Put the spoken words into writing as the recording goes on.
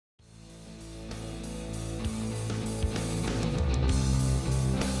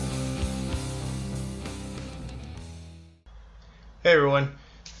Hey everyone,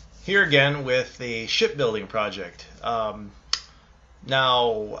 here again with the shipbuilding project. I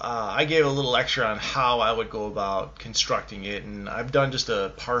gave a little lecture on how I would go about constructing it, and I've done just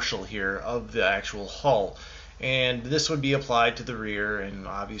a partial here of the actual hull. And this would be applied to the rear, and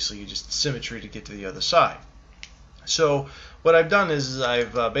obviously just symmetry to get to the other side. So what I've done is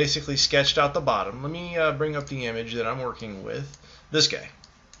I've basically sketched out the bottom. Let me bring up the image that I'm working with, this guy.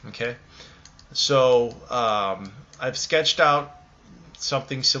 Okay, so I've sketched out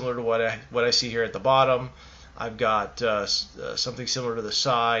something similar to what I see here at the bottom. I've got something similar to the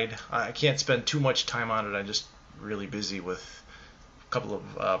side. I can't spend too much time on it. I'm just really busy with a couple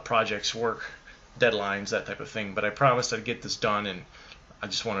of projects, work, deadlines, that type of thing. But I promised I'd get this done, and I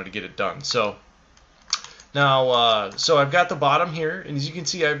just wanted to get it done. So now, so I've got the bottom here, and as you can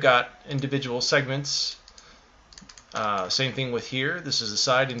see, I've got individual segments. Same thing with here. This is the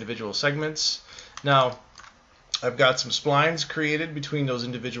side, individual segments. Now, I've got some splines created between those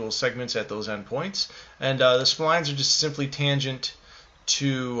individual segments at those endpoints, and the splines are just simply tangent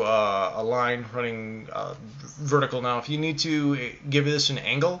to a line running vertical. Now, if you need to give this an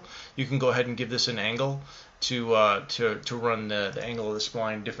angle, you can go ahead and give this an angle to run the angle of the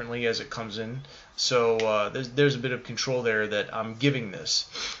spline differently as it comes in. So there's a bit of control there that I'm giving this.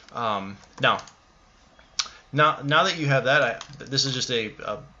 Now that you have that, this is just a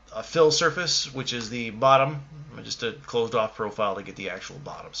fill surface, which is the bottom, just a closed off profile to get the actual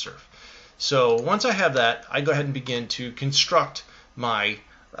bottom surf. So once I have that, I go ahead and begin to construct my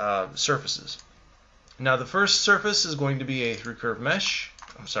surfaces. Now the first surface is going to be a through curve mesh,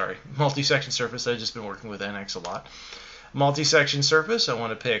 multi-section surface. I've just been working with NX a lot. Multi-section surface, I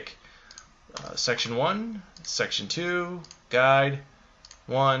want to pick section 1, section 2, guide,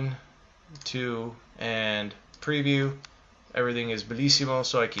 1, 2, and preview. Everything is bellissimo,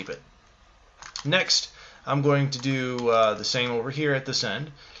 so I keep it. Next, I'm going to do the same over here at this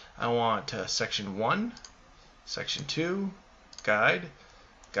end. I want section 1, section 2, guide,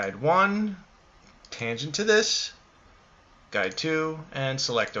 guide 1, tangent to this, guide 2, and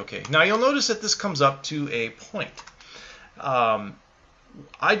select OK. Now you'll notice that this comes up to a point. I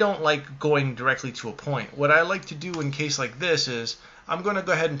don't like going directly to a point. What I like to do in a case like this is I'm going to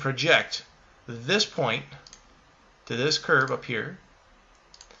go ahead and project this point to this curve up here,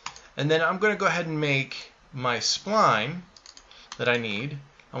 and then I'm going to go ahead and make my spline that I need.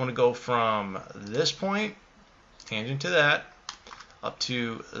 I want to go from this point, tangent to that, up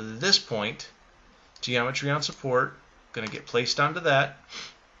to this point, geometry on support, going to get placed onto that.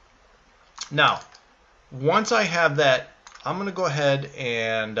 Now, once I have that, I'm going to go ahead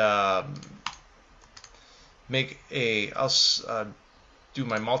and I'll do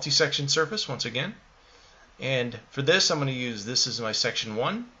my multi-section surface once again. And for this, I'm going to use this as my section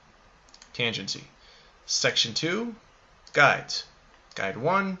 1, tangency. Section 2, guides. Guide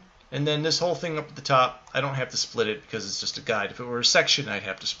 1, and then this whole thing up at the top, I don't have to split it because it's just a guide. If it were a section, I'd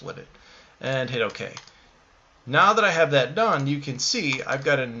have to split it. And hit OK. Now that I have that done, you can see I've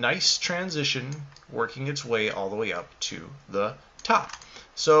got a nice transition working its way all the way up to the top.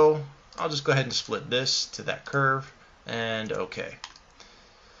 So I'll just go ahead and split this to that curve, and OK.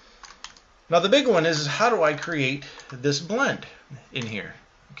 Now the big one is how do I create this blend in here?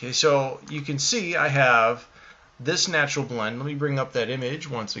 Okay, so you can see I have this natural blend. Let me bring up that image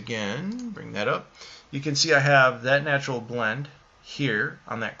once again. Bring that up. You can see I have that natural blend here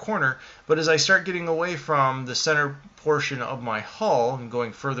on that corner, but as I start getting away from the center portion of my hull and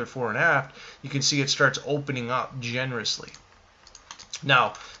going further fore and aft, you can see it starts opening up generously.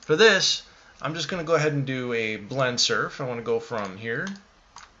 Now for this, I'm just going to go ahead and do a blend surf. I want to go from here,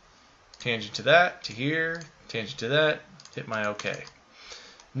 tangent to that, to here, tangent to that, hit my OK.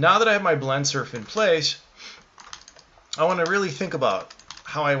 Now that I have my blend surf in place, I want to really think about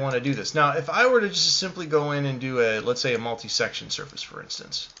how I want to do this. Now, if I were to just simply go in and do let's say a multi-section surface, for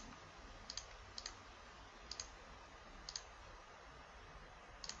instance.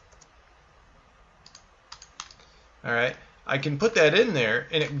 All right, I can put that in there,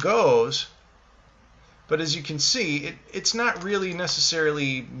 and it goes. But as you can see, it's not really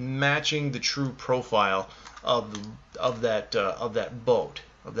necessarily matching the true profile of that boat,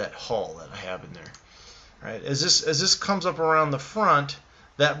 of that hull that I have in there. Right? As this comes up around the front,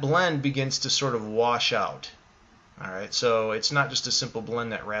 that blend begins to sort of wash out. All right, so it's not just a simple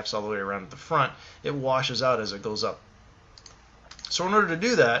blend that wraps all the way around at the front. It washes out as it goes up. So in order to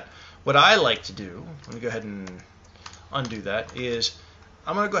do that, what I like to do, let me go ahead and undo that, is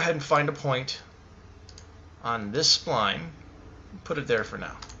I'm going to go ahead and find a point on this spline, put it there for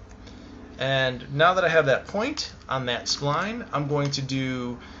now. And now that I have that point on that spline, I'm going to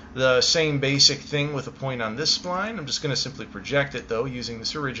do The same basic thing with a point on this spline. I'm just going to simply project it though using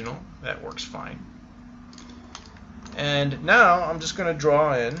this original. That works fine. And now I'm just going to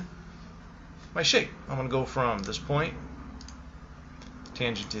draw in my shape. I'm going to go from this point,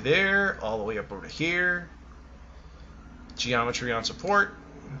 tangent to there, all the way up over to here, geometry on support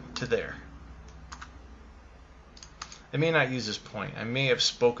to there. I may not use this point. I may have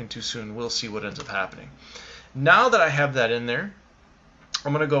spoken too soon. We'll see what ends up happening. Now that I have that in there,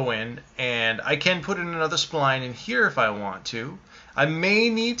 I'm going to go in and I can put in another spline in here if I want to. I may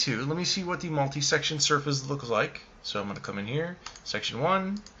need to. Let me see what the multi-section surface looks like. So I'm going to come in here, section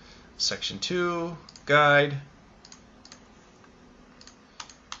 1, section 2, guide.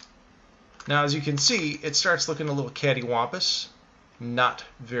 Now as you can see, it starts looking a little cattywampus, not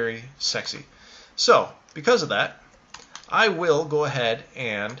very sexy. So because of that, I will go ahead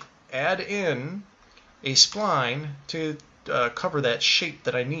and add in a spline to cover that shape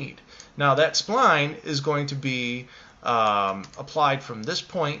that I need. Now that spline is going to be applied from this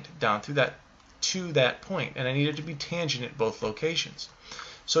point down through that to that point, and I need it to be tangent at both locations.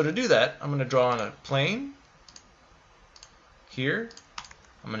 So to do that, I'm going to draw on a plane here.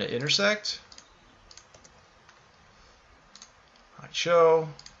 I'm going to intersect, like so.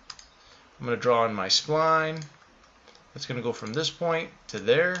 I'm going to draw on my spline. It's going to go from this point to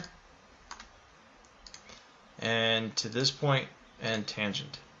there, and to this point, and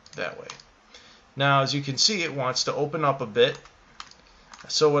tangent that way. Now as you can see, it wants to open up a bit.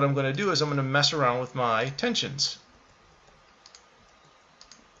 So what I'm going to do is I'm going to mess around with my tensions.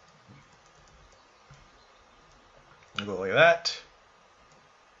 I'll go like that.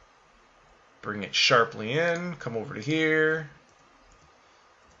 Bring it sharply in, come over to here.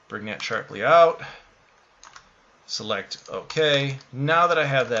 Bring that sharply out. Select OK. Now that I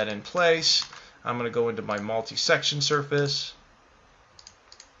have that in place, I'm going to go into my multi-section surface.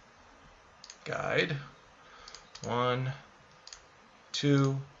 Guide. 1,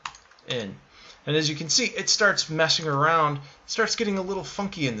 2, in. And as you can see, it starts messing around, starts getting a little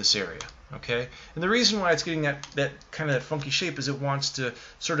funky in this area. Okay? And the reason why it's getting that kind of that funky shape is it wants to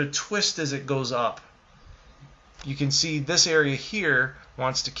sort of twist as it goes up. You can see this area here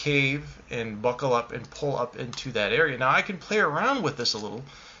wants to cave and buckle up and pull up into that area. Now I can play around with this a little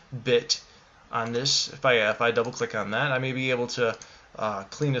bit on this. If I double click on that, I may be able to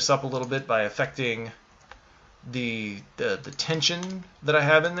clean this up a little bit by affecting the tension that I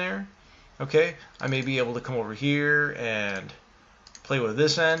have in there. Okay, I may be able to come over here and play with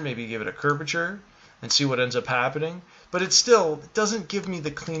this end, maybe give it a curvature and see what ends up happening. But it still doesn't give me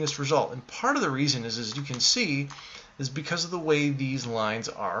the cleanest result. And part of the reason is, as you can see, is because of the way these lines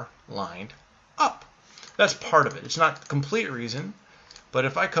are lined up. That's part of it. It's not the complete reason, but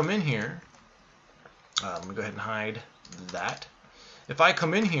if I come in here, let me go ahead and hide that. If I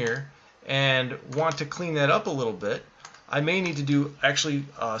come in here and want to clean that up a little bit, I may need to do actually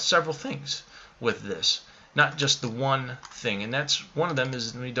several things with this, not just the one thing. And that's one of them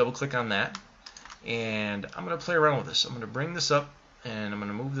is, let me double click on that, and I'm going to play around with this. I'm going to bring this up and I'm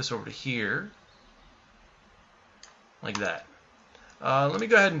going to move this over to here like that. Let me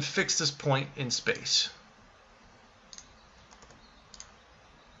go ahead and fix this point in space.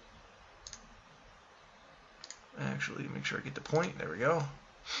 Actually, make sure I get the point. There we go.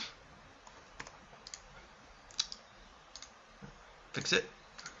 Fix it.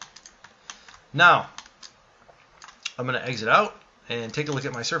 Now, I'm going to exit out and take a look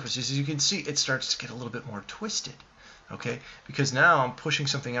at my surface. As you can see, it starts to get a little bit more twisted. Okay, because now I'm pushing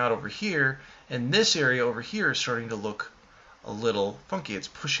something out over here, and this area over here is starting to look a little funky. It's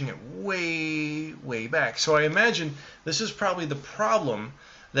pushing it way, way back. So I imagine this is probably the problem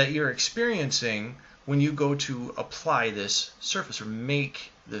that you're experiencing when you go to apply this surface or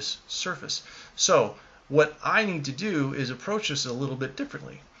make this surface. So what I need to do is approach this a little bit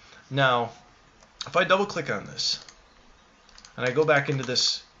differently. Now, if I double click on this and I go back into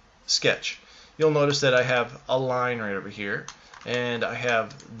this sketch, you'll notice that I have a line right over here, and I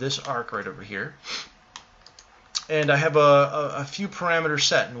have this arc right over here, and I have a few parameters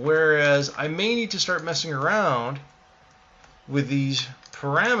set. And whereas I may need to start messing around with these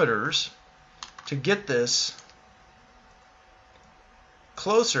parameters to get this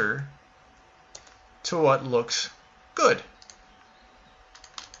closer to what looks good.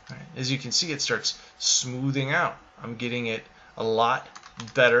 Right. As you can see, it starts smoothing out. I'm getting it a lot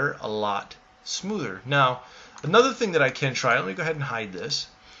better, a lot smoother. Now, another thing that I can try, let me go ahead and hide this,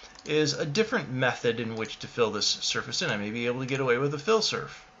 is a different method in which to fill this surface in. I may be able to get away with a fill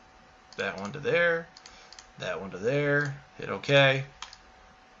surf. That one to there, that one to there, hit OK.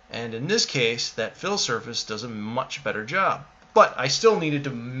 And in this case, that fill surface does a much better job. but I still needed to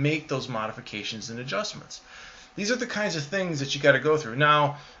make those modifications and adjustments. These are the kinds of things that you got to go through.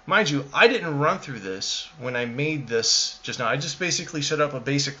 Now, mind you, I didn't run through this when I made this just now. I just basically set up a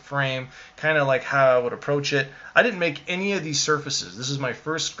basic frame, kind of like how I would approach it. I didn't make any of these surfaces. This is my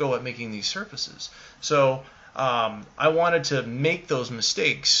first go at making these surfaces. So I wanted to make those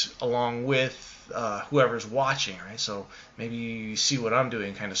mistakes along with whoever's watching, right? So maybe you see what I'm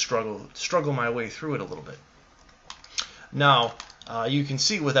doing, kind of struggle my way through it a little bit. Now, you can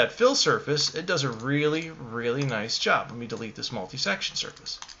see with that fill surface, it does a really, really nice job. Let me delete this multi-section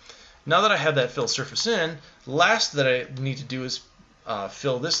surface. Now that I have that fill surface in, the last that I need to do is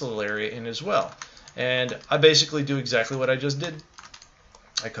fill this little area in as well. And I basically do exactly what I just did.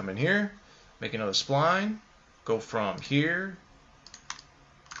 I come in here, make another spline, go from here.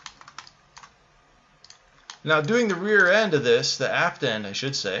 Now doing the rear end of this, the aft end I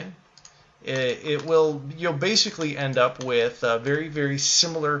should say, you'll basically end up with very, very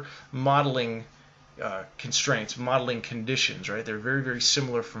similar modeling constraints, modeling conditions, right? They're very, very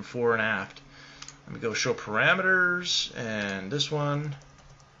similar from fore and aft. Let me go show parameters, and this one,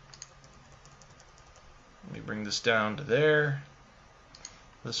 let me bring this down to there.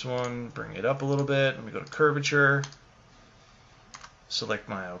 This one, bring it up a little bit. Let me go to curvature, select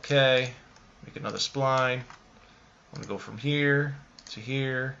my OK, make another spline. I'm going to go from here to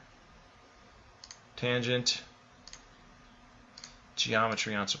here. Tangent,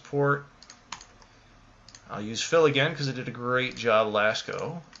 geometry on support. I'll use fill again because it did a great job last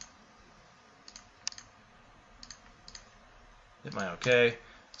go. Hit my OK.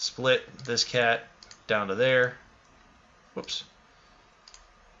 Split this cat down to there. Whoops.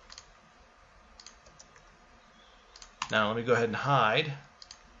 Now let me go ahead and hide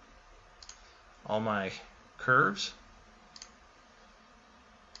all my curves.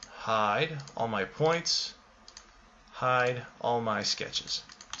 Hide all my points, hide all my sketches.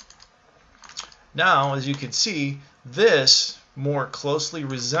 Now, as you can see, this more closely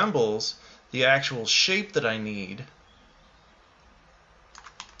resembles the actual shape that I need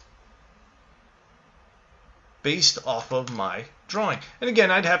based off of my drawing. And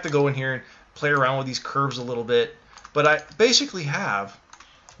again, I'd have to go in here and play around with these curves a little bit, but I basically have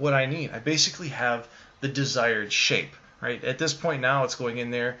what I need. I basically have the desired shape. Right? At this point now, it's going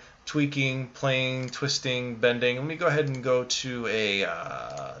in there, tweaking, playing, twisting, bending. Let me go ahead and go to a,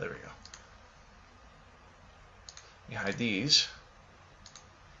 there we go. Let me hide these.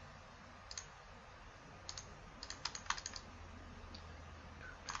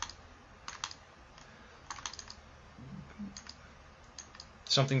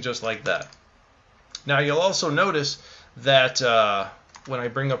 Something just like that. Now you'll also notice that when I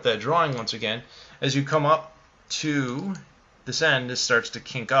bring up that drawing once again, as you come up to this end, this starts to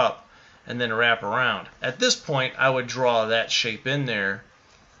kink up and then wrap around. At this point, I would draw that shape in there,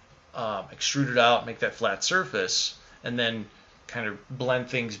 extrude it out, make that flat surface, and then kind of blend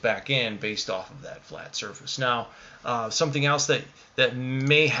things back in based off of that flat surface. Now, something else that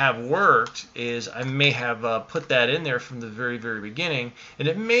may have worked is I may have put that in there from the very, very beginning, and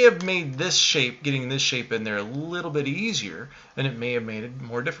it may have made this shape, getting this shape in there, a little bit easier, and it may have made it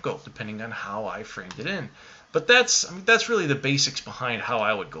more difficult depending on how I framed it in. But that's really the basics behind how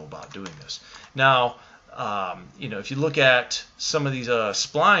I would go about doing this. Now, you know, if you look at some of these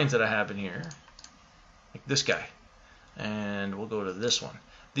splines that I have in here, like this guy, and we'll go to this one.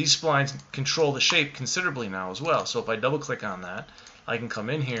 These splines control the shape considerably now as well. So if I double click on that, I can come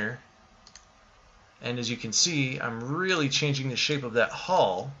in here, and as you can see, I'm really changing the shape of that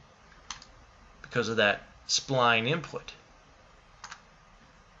hull because of that spline input.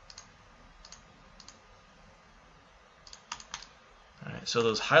 Alright, so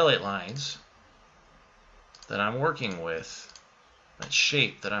those highlight lines that I'm working with, that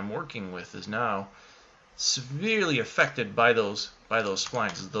shape that I'm working with, is now severely affected by those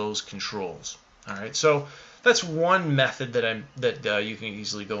splines, those controls. All right, so that's one method that you can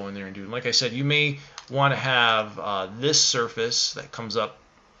easily go in there and do. And like I said, you may want to have this surface that comes up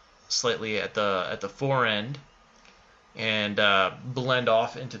slightly at the fore end and blend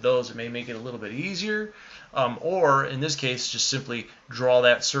off into those. It may make it a little bit easier, or in this case, just simply draw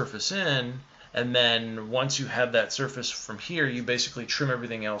that surface in, and then once you have that surface from here, you basically trim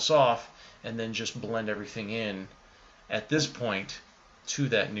everything else off and then just blend everything in at this point to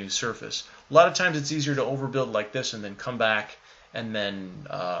that new surface. A lot of times it's easier to overbuild like this and then come back and then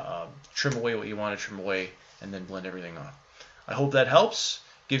trim away what you want to trim away and then blend everything off. I hope that helps,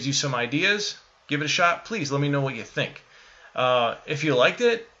 gives you some ideas. Give it a shot. Please let me know what you think. If you liked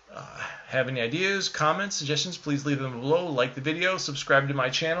it, have any ideas, comments, suggestions, please leave them below. Like the video, subscribe to my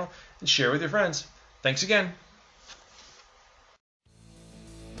channel, and share with your friends. Thanks again.